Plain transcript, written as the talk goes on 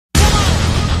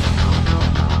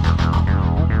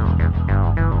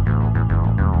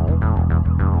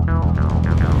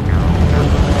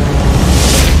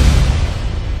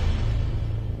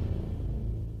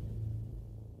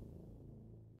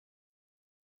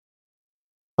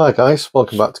Hi guys,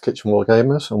 welcome back to Kitchen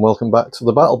Wargamers and welcome back to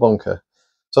the Battle Bunker.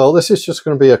 So this is just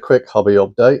going to be a quick hobby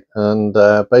update, and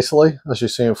basically, as you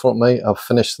see in front of me, I've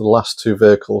finished the last two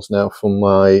vehicles now from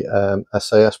my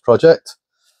SAS project.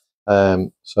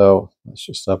 So let's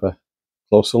just have a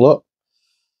closer look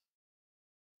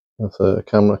if the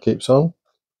camera keeps on.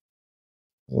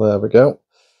 There we go.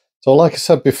 So like I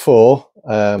said before,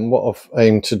 what I've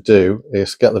aimed to do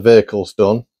is get the vehicles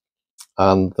done,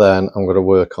 and then I'm going to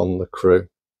work on the crew.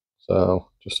 So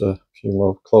just a few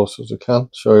more close as I can,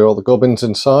 show you all the gubbins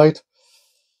inside.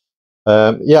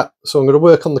 Yeah, so I'm going to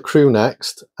work on the crew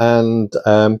next, and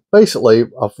basically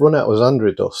I've run out of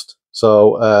Sandry dust.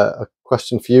 So a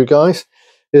question for you guys: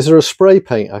 is there a spray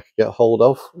paint I could get hold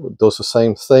of that does the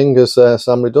same thing as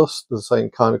Sandry dust, the same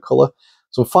kind of colour?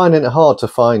 So I'm finding it hard to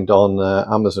find on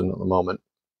Amazon at the moment,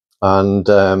 and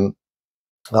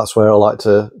that's where I like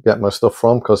to get my stuff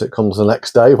from, because it comes the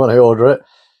next day when I order it.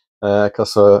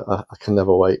 Because I can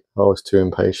never wait. I'm always too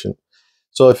impatient.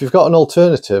 So if you've got an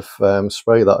alternative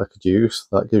spray that I could use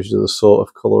that gives you the sort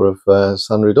of colour of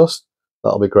Sandry dust,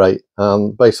 that'll be great.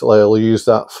 And basically I'll use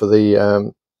that for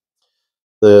the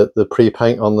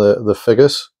pre-paint on the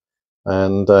figures,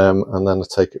 and then I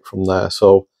take it from there.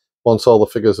 So once all the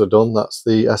figures are done, that's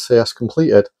the SAS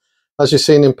completed. As you've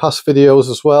seen in past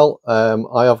videos as well,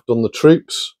 I have done the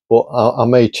troops, but I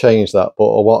may change that,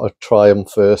 but I want to try them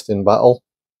first in battle.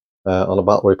 On a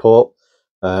battle report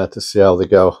to see how they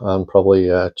go, and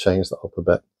probably change that up a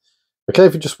bit. Okay,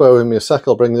 if you just bear with me a sec,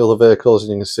 I'll bring the other vehicles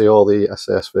and you can see all the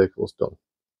SAS vehicles done.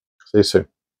 See you soon.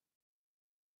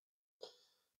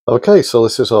 Okay, so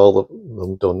this is all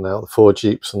them done now, the 4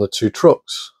 Jeeps and the 2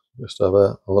 trucks. Just have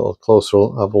a little closer,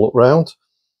 have a look round.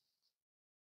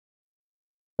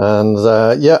 And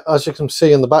yeah, as you can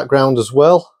see in the background as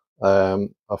well,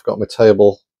 I've got my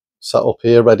table set up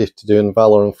here ready to do in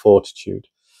valour and fortitude.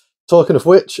 Talking of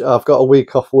which, I've got a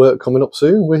week off work coming up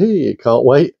soon. Wee, can't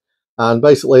wait. And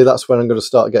basically that's when I'm going to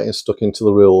start getting stuck into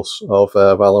the rules of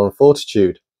valour and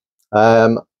fortitude.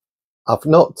 I've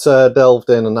not delved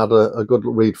in and had a good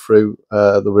read through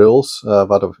the rules. I've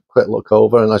had a quick look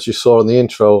over, and as you saw in the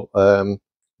intro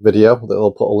video, that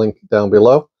I'll put a link down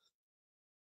below,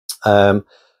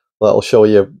 that'll show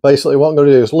you basically what I'm going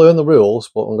to do is learn the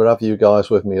rules, but I'm going to have you guys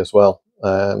with me as well,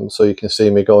 so you can see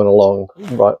me going along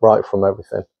right from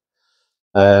everything.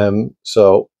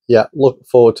 So yeah, look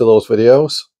forward to those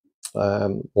videos.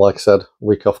 Like I said,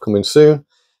 week off coming soon,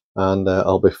 and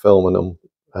I'll be filming them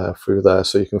through there,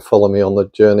 so you can follow me on the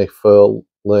journey for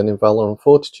learning valour and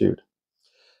fortitude.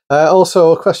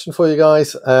 Also, a question for you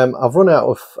guys: I've run out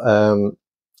of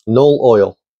null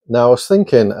oil. Now, I was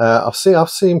thinking, I've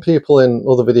seen people in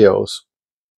other videos,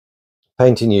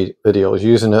 painting videos,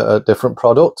 using a different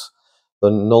product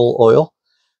than null oil.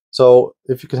 So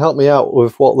if you could help me out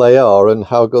with what they are and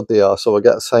how good they are, so I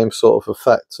get the same sort of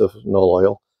effect of null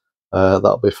oil,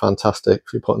 that'll be fantastic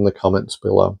if you put in the comments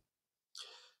below.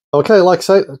 Okay, like I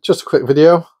say, just a quick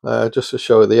video, just to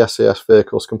show you the SAS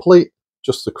vehicle's complete,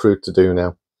 just the crew to do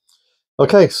now.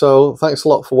 Okay, so thanks a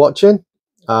lot for watching,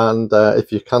 and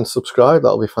if you can subscribe,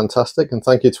 that'll be fantastic, and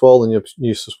thank you to all the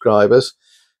new subscribers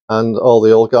and all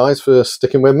the old guys for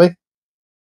sticking with me.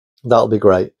 That'll be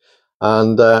great.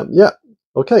 And yeah.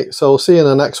 Okay, so I'll see you in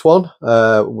the next one,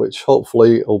 which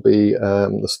hopefully will be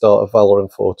the start of valour and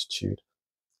fortitude.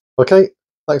 Okay,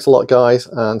 thanks a lot guys,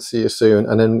 and see you soon.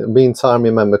 And in the meantime,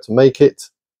 remember to make it,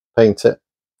 paint it,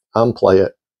 and play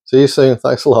it. See you soon.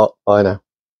 Thanks a lot. Bye now.